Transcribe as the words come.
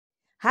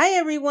Hi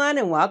everyone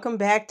and welcome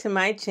back to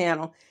my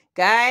channel.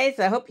 Guys,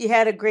 I hope you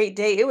had a great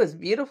day. It was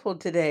beautiful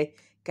today.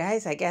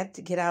 Guys, I got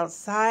to get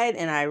outside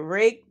and I I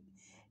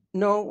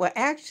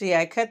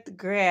cut the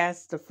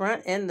grass, the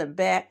front and the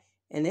back,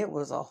 and it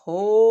was a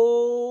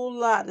whole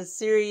lot of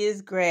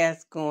serious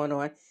grass going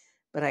on.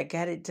 But I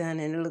got it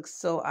done and it looks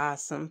so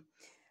awesome.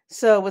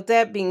 So with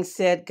that being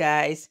said,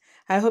 guys,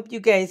 I hope you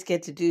guys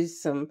get to do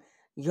some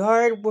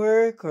yard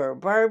work or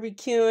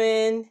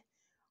barbecuing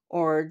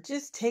or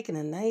just taking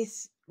a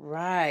nice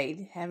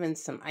ride, having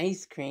some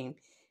ice cream.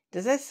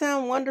 Does that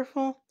sound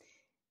wonderful?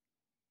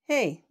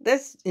 Hey,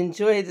 let's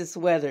enjoy this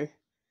weather,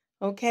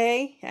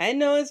 okay? I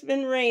know it's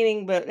been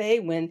raining, but hey,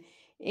 when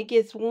it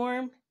gets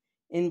warm,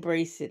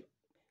 embrace it.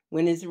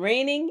 When it's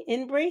raining,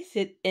 embrace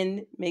it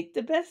and make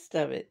the best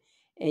of it.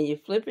 And you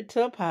flip it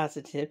to a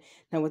positive.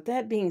 Now, with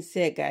that being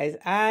said, guys,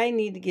 I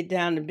need to get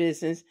down to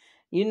business.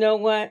 You know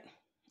what?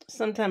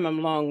 Sometimes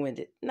I'm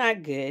long-winded.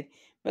 Not good,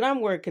 but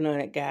I'm working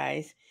on it,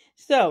 guys.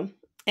 So,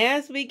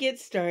 as we get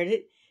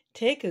started,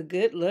 take a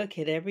good look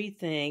at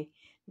everything.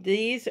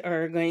 These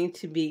are going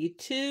to be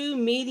 2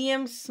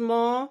 medium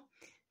small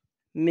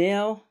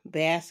male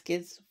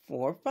baskets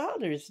for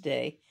Father's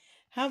Day.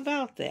 How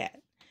about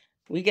that?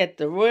 We got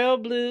the royal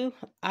blue,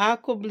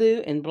 aqua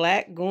blue, and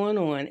black going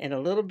on, and a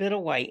little bit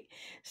of white.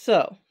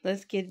 So,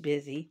 let's get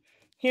busy.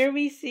 Here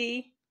we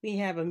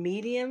have a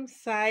medium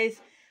size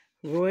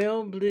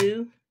royal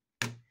blue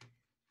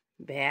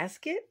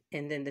basket,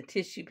 and then the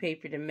tissue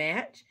paper to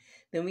match.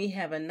 Then we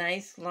have a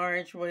nice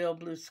large royal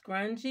blue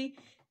scrunchie,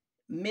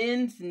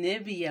 men's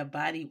Nivea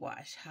body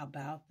wash. How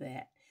about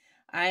that?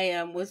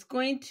 I was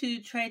going to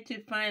try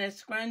to find a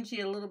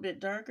scrunchie a little bit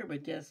darker,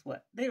 but guess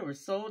what? They were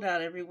sold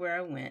out everywhere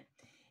I went.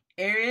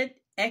 Arid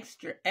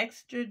extra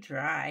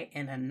dry,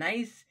 and a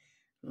nice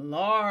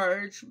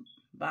large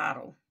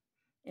bottle.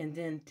 And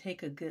then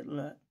take a good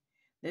look.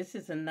 This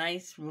is a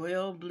nice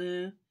royal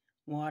blue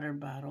water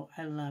bottle.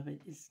 I love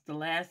it. It's the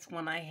last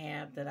one I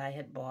have that I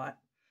had bought.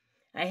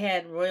 I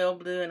had royal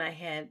blue and I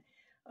had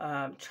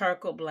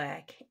charcoal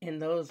black,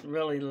 and those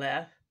really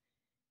left.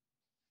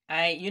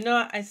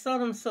 I sold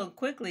them so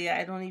quickly,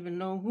 I don't even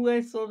know who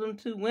I sold them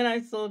to, when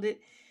I sold it,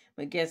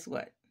 but guess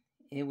what?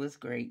 It was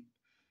great.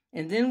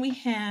 And then we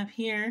have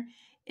here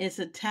is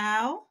a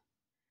towel,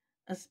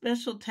 a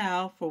special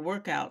towel for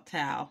workout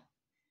towel,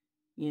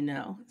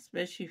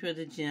 especially for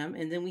the gym.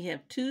 And then we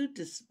have 2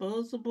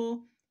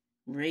 disposable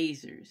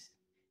razors.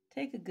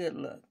 Take a good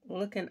look.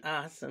 Looking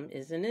awesome,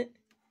 isn't it?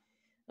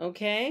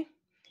 Okay.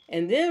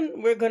 And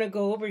then we're going to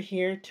go over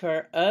here to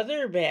our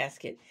other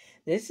basket.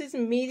 This is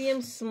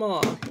medium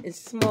small.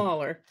 It's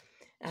smaller.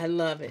 I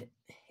love it.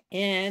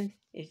 And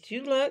if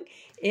you look,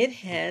 it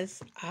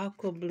has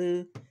aqua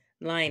blue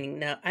lining.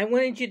 Now, I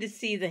wanted you to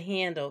see the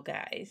handle,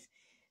 guys.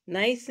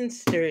 Nice and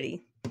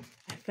sturdy.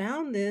 I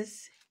found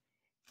this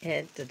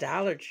at the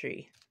Dollar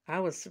Tree. I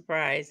was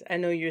surprised. I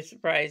know you're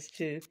surprised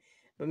too.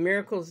 But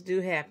miracles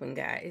do happen,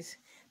 guys.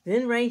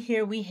 Then right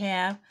here we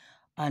have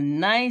a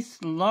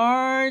nice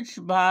large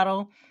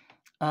bottle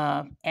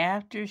of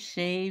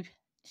Aftershave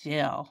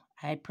Gel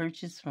I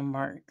purchased from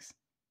Mark's.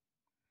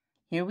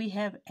 Here we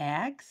have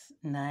Axe,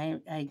 and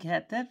I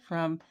got that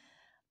from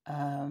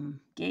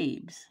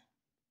Gabe's.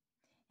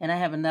 And I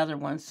have another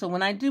one. So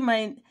when I do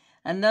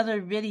another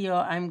video,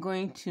 I'm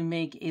going to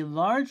make a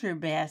larger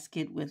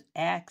basket with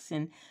Axe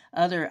and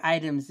other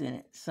items in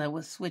it. So I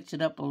will switch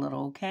it up a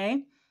little,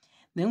 okay?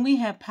 Then we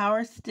have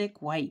Power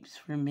Stick wipes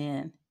for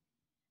men.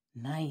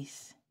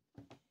 Nice.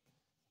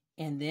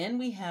 And then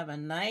we have a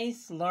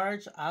nice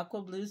large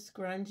aqua blue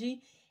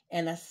scrunchie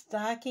and a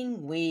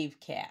stocking wave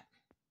cap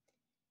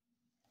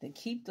to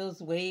keep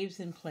those waves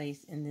in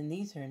place. And then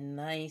these are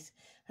nice.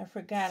 I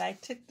forgot, I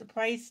took the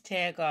price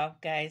tag off,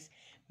 guys,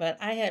 but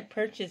I had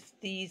purchased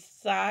these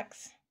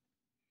socks.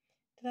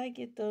 Did I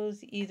get those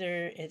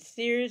either at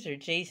Sears or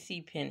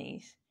J.C.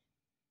 Penney's?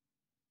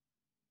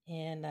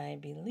 And I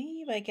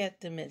believe I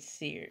got them at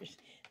Sears.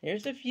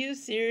 There's a few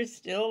Sears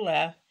still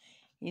left.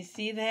 You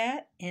see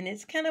that? And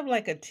it's kind of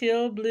like a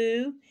teal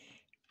blue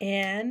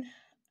and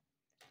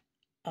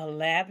a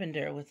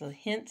lavender with a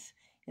hints.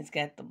 It's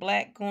got the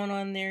black going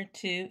on there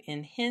too,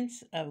 and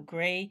hints of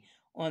gray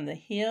on the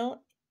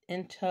heel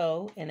and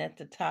toe and at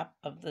the top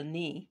of the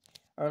knee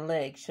or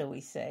leg, shall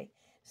we say.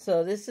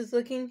 So this is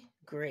looking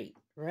great,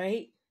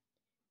 right?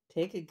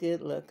 Take a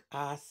good look.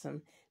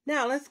 Awesome.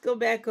 Now let's go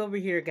back over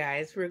here,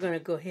 guys. We're going to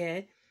go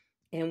ahead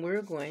and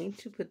we're going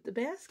to put the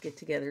basket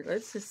together.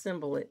 Let's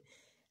assemble it.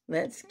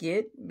 Let's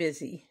get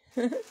busy.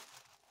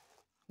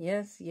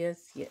 Yes,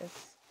 yes,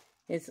 yes.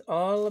 It's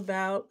all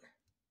about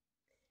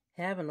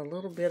having a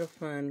little bit of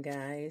fun,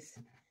 guys.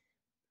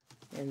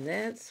 And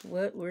that's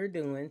what we're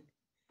doing.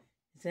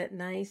 Is that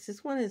nice?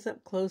 This one is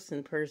up close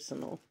and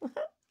personal.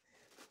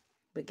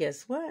 But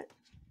guess what?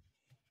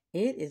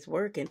 It is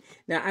working.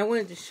 Now, I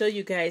wanted to show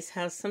you guys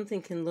how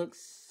something can look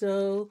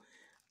so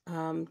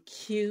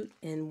cute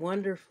and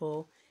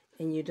wonderful,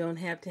 and you don't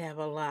have to have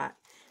a lot.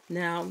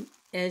 Now,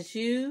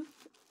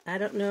 I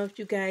don't know if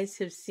you guys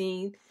have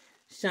seen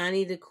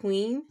Shani the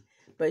Queen,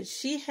 but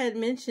she had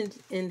mentioned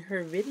in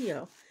her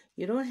video,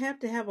 You don't have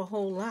to have a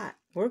whole lot.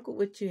 Work with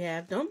what you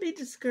have. Don't be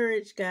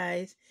discouraged,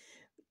 guys,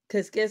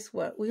 because guess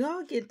what? We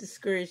all get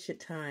discouraged at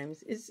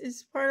times.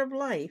 It's part of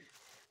life,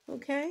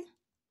 okay?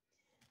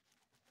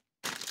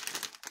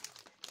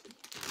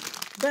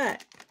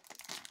 But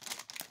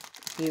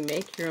you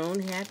make your own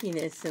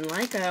happiness. And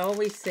like I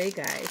always say,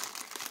 guys,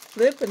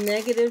 flip a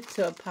negative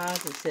to a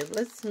positive.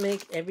 Let's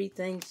make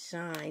everything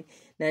shine.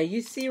 Now,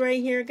 you see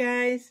right here,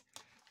 guys,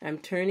 I'm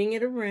turning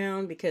it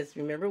around because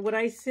remember what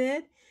I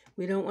said?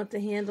 We don't want the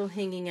handle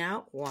hanging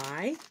out.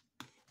 Why?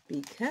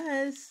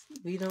 Because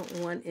we don't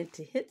want it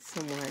to hit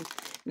someone.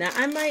 Now,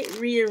 I might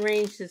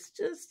rearrange this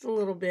just a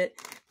little bit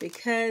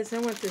because I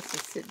want this to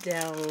sit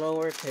down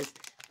lower because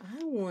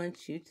I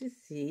want you to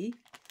see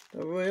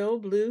the royal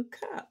blue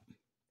cup.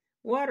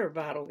 Water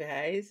bottle,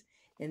 guys.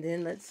 And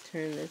then let's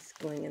turn this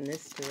going in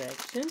this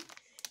direction.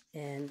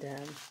 And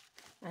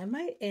I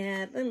might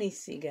add, let me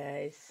see,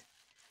 guys.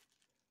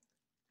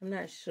 I'm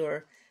not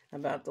sure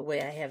about the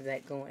way I have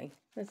that going.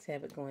 Let's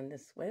have it going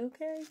this way,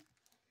 okay?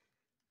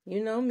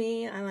 You know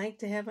me, I like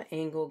to have an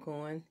angle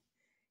going.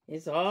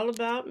 It's all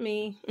about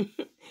me,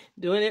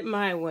 doing it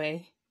my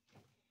way.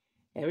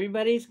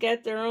 Everybody's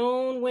got their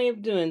own way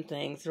of doing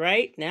things,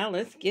 right? Now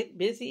let's get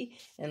busy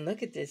and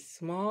look at this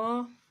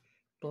small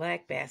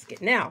black basket.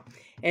 Now,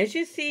 as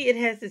you see, it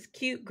has this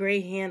cute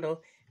gray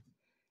handle,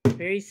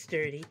 very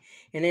sturdy.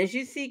 And as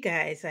you see,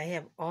 guys, I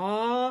have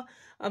all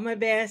of my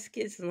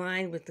baskets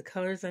lined with the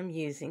colors I'm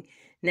using.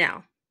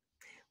 Now,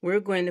 we're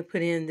going to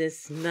put in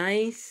this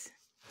nice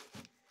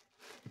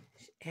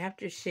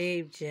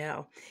Aftershave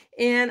Gel.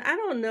 And I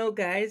don't know,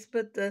 guys,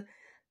 but the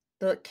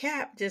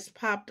cap just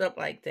popped up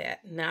like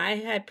that. Now, I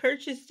had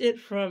purchased it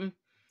from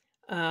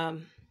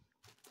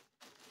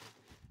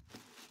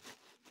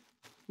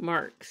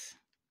Marks.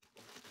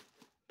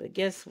 But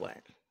guess what?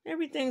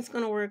 Everything's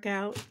going to work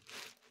out.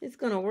 It's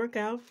going to work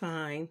out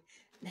fine.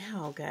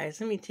 Now, guys,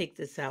 let me take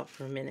this out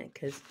for a minute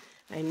because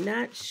I'm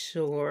not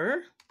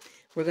sure.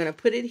 We're going to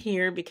put it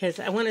here because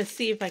I want to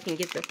see if I can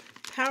get the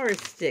power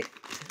stick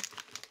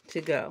to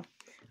go.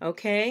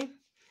 Okay?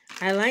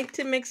 I like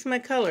to mix my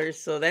colors,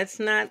 so that's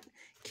not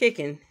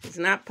kicking. It's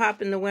not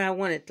popping the way I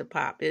want it to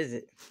pop, is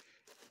it?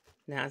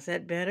 Now, is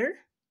that better?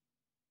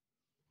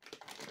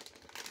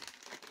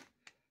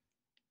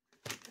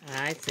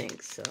 I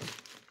think so.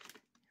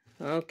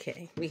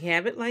 Okay, we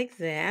have it like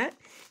that.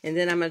 And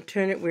then I'm going to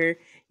turn it where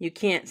you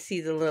can't see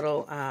the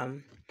little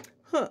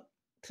hook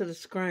to the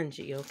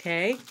scrunchie,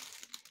 okay?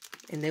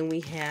 And then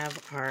we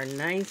have our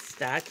nice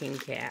stocking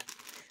cap.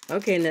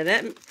 Okay, now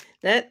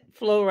that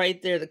flow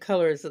right there, the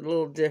color is a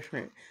little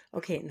different.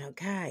 Okay, now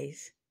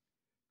guys,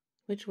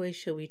 which way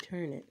should we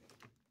turn it?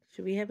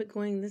 Should we have it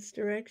going this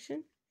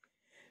direction?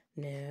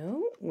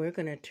 No, we're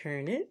going to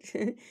turn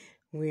it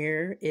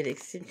where it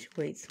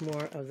accentuates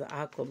more of the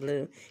aqua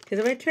blue. Because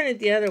if I turn it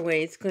the other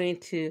way, it's going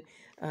to,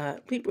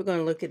 people are going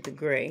to look at the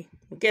gray.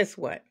 Well, guess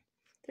what?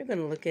 They're going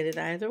to look at it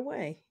either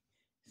way.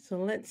 So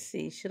let's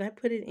see. Should I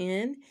put it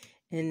in?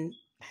 And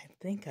I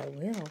think I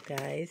will,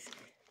 guys.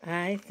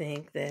 I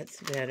think that's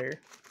better.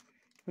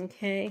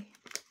 Okay?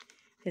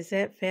 Is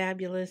that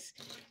fabulous?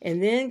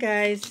 And then,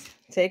 guys,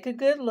 take a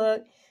good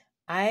look.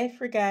 I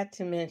forgot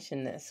to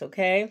mention this,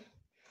 okay?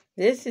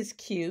 This is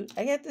cute.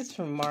 I got this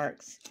from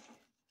Marks.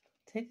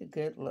 Take a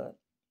good look.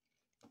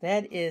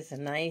 That is a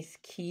nice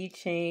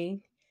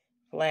keychain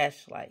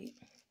flashlight.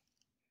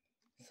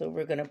 So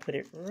we're going to put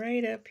it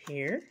right up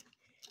here.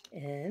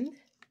 And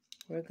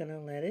we're going to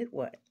let it,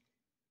 what?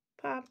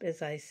 Pop,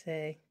 as I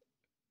say.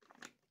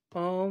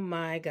 Oh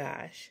my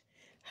gosh.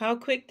 How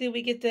quick did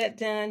we get that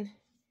done?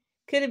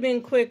 Could have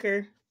been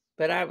quicker,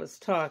 but I was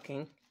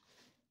talking.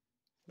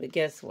 But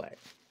guess what?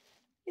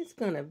 It's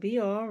going to be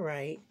all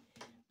right.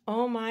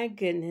 Oh my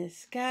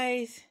goodness.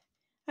 Guys,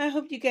 I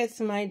hope you got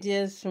some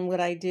ideas from what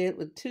I did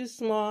with two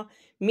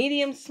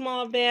medium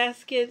small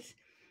baskets.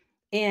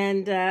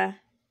 And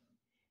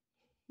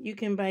you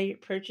can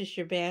purchase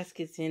your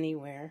baskets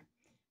anywhere.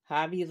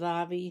 Hobby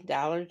Lobby,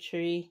 Dollar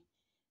Tree,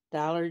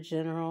 Dollar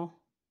General.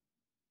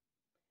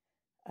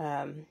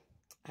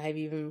 I've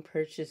even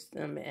purchased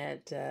them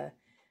at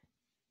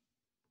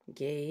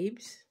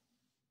Gabe's.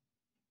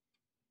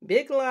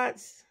 Big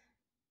Lots.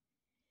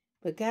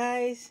 But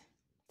guys,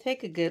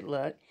 take a good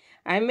look.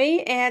 I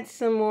may add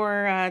some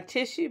more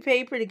tissue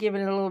paper to give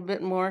it a little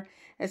bit more,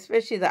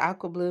 especially the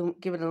aqua blue,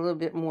 give it a little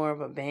bit more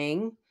of a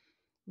bang.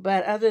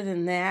 But other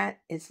than that,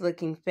 it's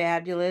looking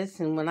fabulous.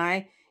 And when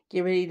I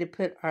get ready to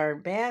put our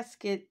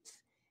baskets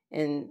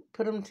and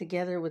put them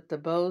together with the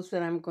bows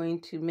that I'm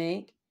going to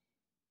make,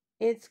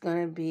 it's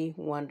going to be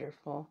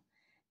wonderful.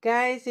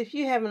 Guys, if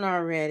you haven't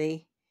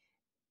already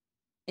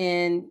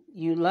and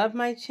you love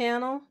my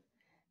channel,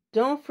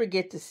 don't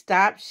forget to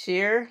stop,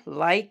 share,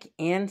 like,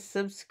 and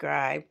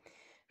subscribe.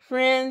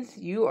 Friends,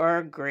 you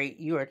are great.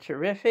 You are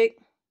terrific.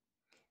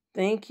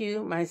 Thank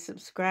you, my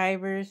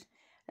subscribers.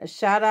 A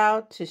shout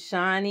out to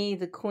Shani,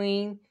 the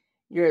Queen.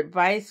 Your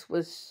advice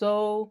was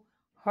so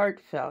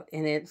heartfelt,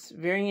 and it's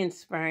very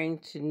inspiring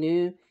to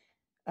new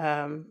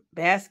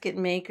basket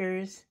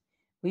makers.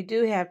 We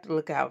do have to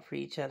look out for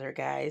each other,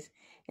 guys.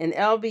 And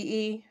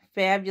LBE,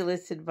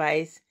 fabulous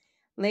advice.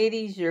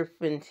 Ladies, you're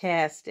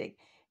fantastic.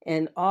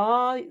 And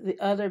all the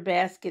other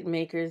basket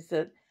makers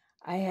that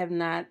I have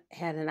not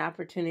had an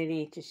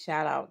opportunity to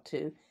shout out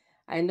to.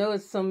 I know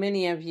it's so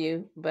many of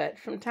you, but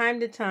from time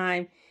to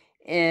time,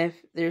 if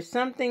there's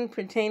something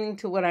pertaining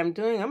to what I'm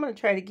doing, I'm going to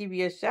try to give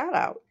you a shout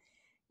out.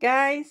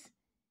 Guys,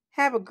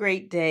 have a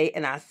great day,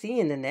 and I'll see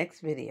you in the next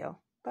video.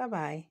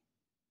 Bye-bye.